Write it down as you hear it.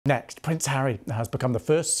Next, Prince Harry has become the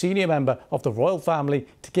first senior member of the royal family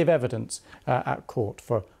to give evidence at court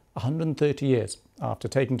for 130 years after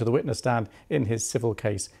taking to the witness stand in his civil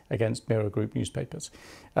case against Mirror Group newspapers.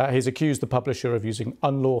 He's accused the publisher of using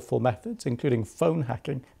unlawful methods, including phone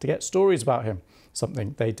hacking, to get stories about him,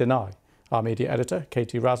 something they deny. Our media editor,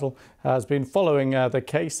 Katie Razzle, has been following the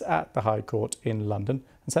case at the High Court in London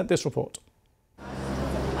and sent this report.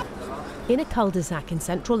 In a cul-de-sac in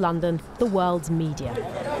central London, the world's media,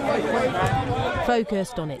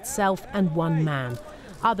 focused on itself and one man.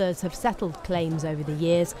 Others have settled claims over the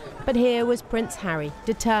years, but here was Prince Harry,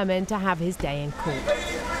 determined to have his day in court.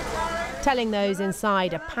 Telling those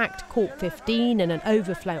inside a packed Court 15 and an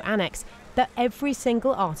overflow annex that every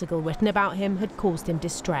single article written about him had caused him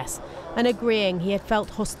distress, and agreeing he had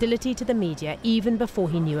felt hostility to the media even before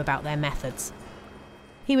he knew about their methods.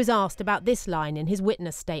 He was asked about this line in his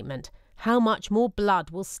witness statement: how much more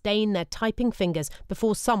blood will stain their typing fingers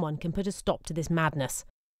before someone can put a stop to this madness?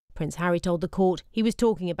 Prince Harry told the court he was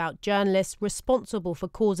talking about journalists responsible for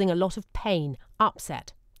causing a lot of pain,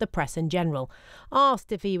 upset, the press in general.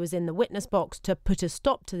 Asked if he was in the witness box to put a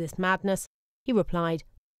stop to this madness, he replied,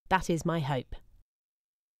 "That is my hope."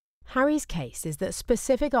 Harry's case is that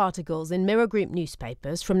specific articles in Mirror Group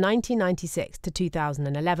newspapers from 1996 to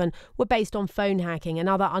 2011 were based on phone hacking and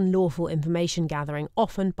other unlawful information gathering,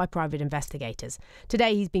 often by private investigators.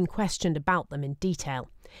 Today he's been questioned about them in detail.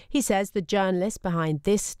 He says the journalist behind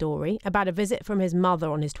this story, about a visit from his mother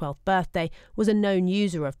on his 12th birthday, was a known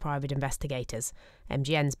user of private investigators.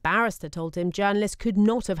 MGN's barrister told him journalists could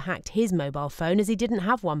not have hacked his mobile phone as he didn't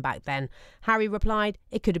have one back then. Harry replied,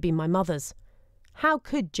 "It could have been my mother's." How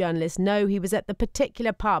could journalists know he was at the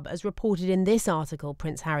particular pub as reported in this article,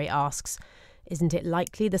 Prince Harry asks. Isn't it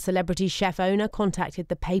likely the celebrity chef owner contacted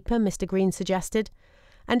the paper, Mr Green suggested?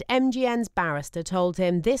 And MGN's barrister told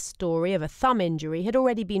him this story of a thumb injury had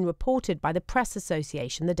already been reported by the Press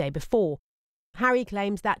Association the day before. Harry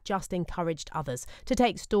claims that just encouraged others to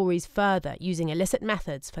take stories further, using illicit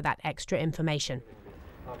methods for that extra information.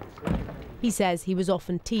 He says he was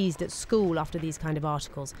often teased at school after these kind of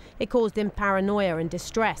articles. It caused him paranoia and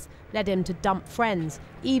distress, led him to dump friends,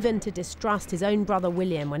 even to distrust his own brother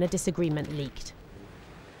William when a disagreement leaked.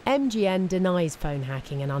 MGN denies phone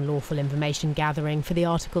hacking and unlawful information gathering for the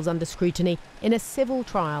articles under scrutiny in a civil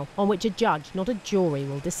trial on which a judge, not a jury,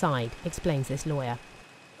 will decide, explains this lawyer.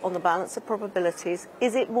 On the balance of probabilities,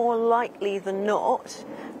 is it more likely than not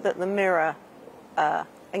that the Mirror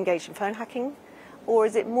engaged in phone hacking? Or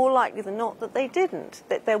is it more likely than not that they didn't,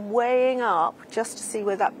 that they're weighing up just to see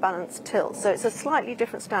where that balance tilts? So it's a slightly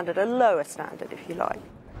different standard, a lower standard, if you like.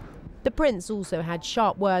 The Prince also had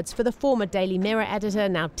sharp words for the former Daily Mirror editor,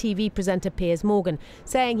 now TV presenter Piers Morgan,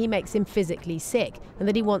 saying he makes him physically sick and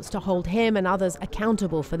that he wants to hold him and others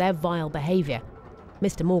accountable for their vile behaviour.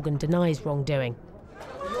 Mr Morgan denies wrongdoing.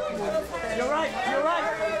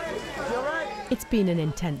 It's been an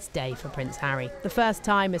intense day for Prince Harry, the first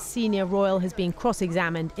time a senior royal has been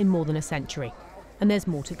cross-examined in more than a century. And there's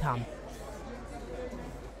more to come.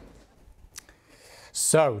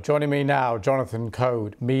 So, joining me now, Jonathan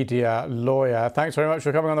Code, media lawyer. Thanks very much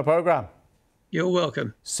for coming on the programme. You're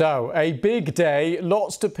welcome. So, a big day,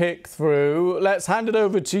 lots to pick through. Let's hand it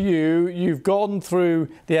over to you. You've gone through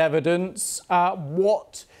the evidence.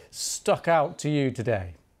 What stuck out to you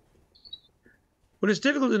today? Well, it's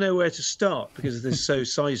difficult to know where to start because this is so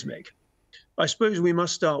seismic. I suppose we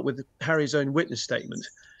must start with Harry's own witness statement.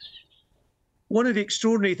 One of the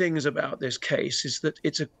extraordinary things about this case is that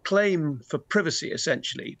it's a claim for privacy,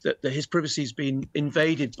 essentially, that his privacy has been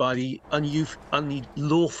invaded by the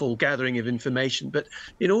unlawful gathering of information. But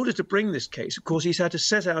in order to bring this case, of course, he's had to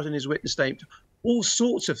set out in his witness statement all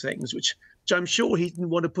sorts of things, which I'm sure he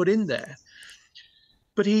didn't want to put in there.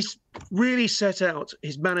 But he's really set out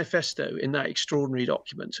his manifesto in that extraordinary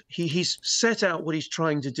document. He's set out what he's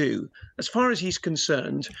trying to do. As far as he's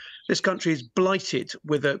concerned, this country is blighted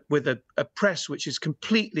with a press which is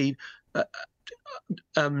completely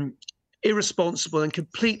irresponsible and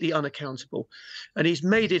completely unaccountable. And he's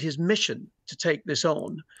made it his mission to take this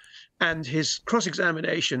on. And his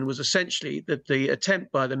cross-examination was essentially the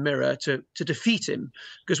attempt by the Mirror to defeat him,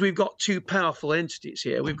 because we've got two powerful entities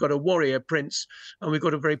here. We've got a warrior prince, and we've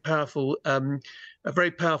got a very powerful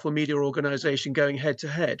media organisation going head to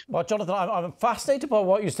head. Well, Jonathan, I'm fascinated by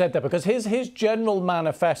what you said there, because his general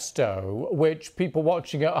manifesto, which people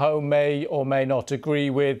watching at home may or may not agree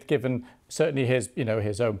with, given certainly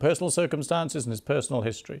his own personal circumstances and his personal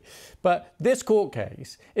history. But this court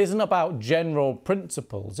case isn't about general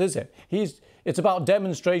principles, is it? It's about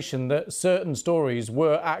demonstration that certain stories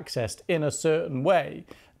were accessed in a certain way.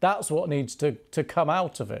 That's what needs to come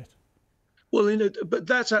out of it. Well, but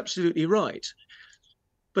that's absolutely right.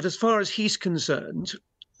 But as far as he's concerned,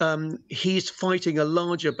 he's fighting a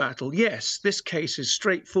larger battle. Yes, this case is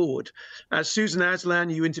straightforward. As Susan Aslan,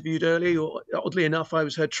 you interviewed earlier, or oddly enough, I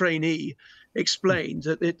was her trainee, explained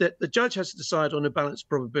that the judge has to decide on a balanced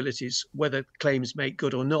probabilities whether claims make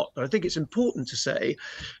good or not. But I think it's important to say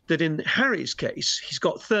that in Harry's case, he's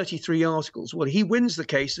got 33 articles. Well, he wins the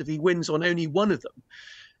case if he wins on only one of them.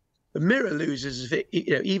 The Mirror loses if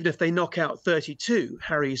even if they knock out 32,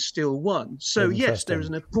 Harry's still won. So yes, there is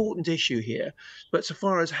an important issue here. But so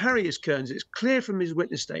far as Harry is concerned, it's clear from his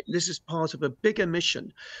witness statement this is part of a bigger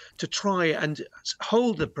mission to try and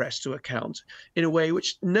hold the press to account in a way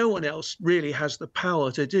which no one else really has the power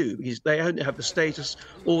to do, because they don't have the status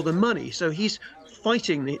or the money. So he's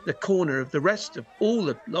fighting the corner of the rest of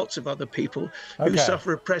lots of other people who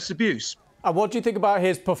suffer of press abuse. And what do you think about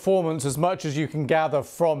his performance, as much as you can gather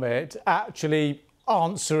from it, actually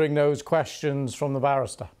answering those questions from the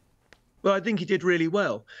barrister? Well, I think he did really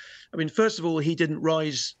well. I mean, first of all, he didn't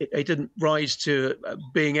rise to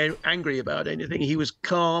being angry about anything. He was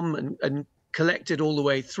calm and collected all the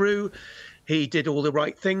way through. He did all the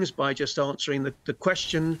right things by just answering the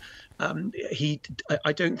question. I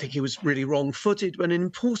don't think he was really wrong-footed, but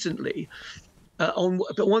importantly,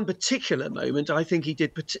 but one particular moment, I think he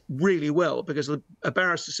did really well, because a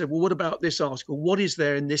barrister said, well, what about this article? What is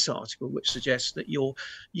there in this article which suggests that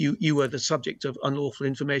you were the subject of unlawful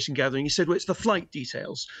information gathering? He said, well, it's the flight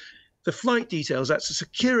details. The flight details, that's a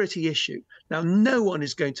security issue. Now, no one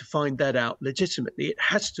is going to find that out legitimately. It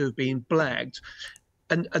has to have been blagged.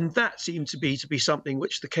 And that seemed to be something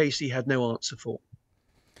which the Casey had no answer for.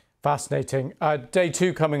 Fascinating. Day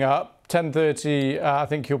 2 coming up, 10:30. I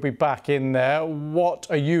think you'll be back in there. What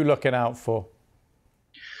are you looking out for?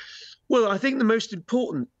 Well, I think the most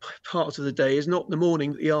important part of the day is not the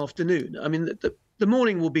morning, but the afternoon. I mean, the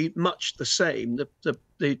morning will be much the same.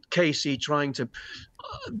 The Casey trying to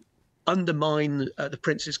undermine the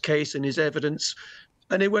Prince's case and his evidence.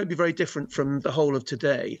 And it won't be very different from the whole of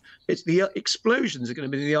today. It's the explosions are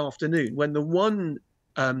going to be in the afternoon, when the one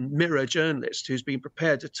Mirror journalist who's been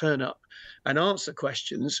prepared to turn up and answer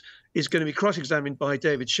questions is going to be cross-examined by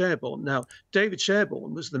David Sherborne. Now, David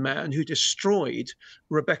Sherborne was the man who destroyed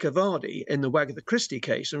Rebecca Vardy in the Wagatha Christie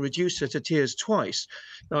case and reduced her to tears twice.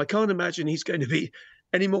 Now, I can't imagine he's going to be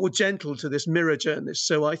any more gentle to this Mirror journalist.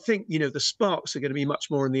 So I think, the sparks are going to be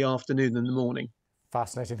much more in the afternoon than the morning.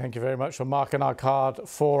 Fascinating. Thank you very much for marking our card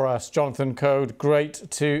for us. Jonathan Code, great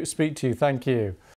to speak to you. Thank you.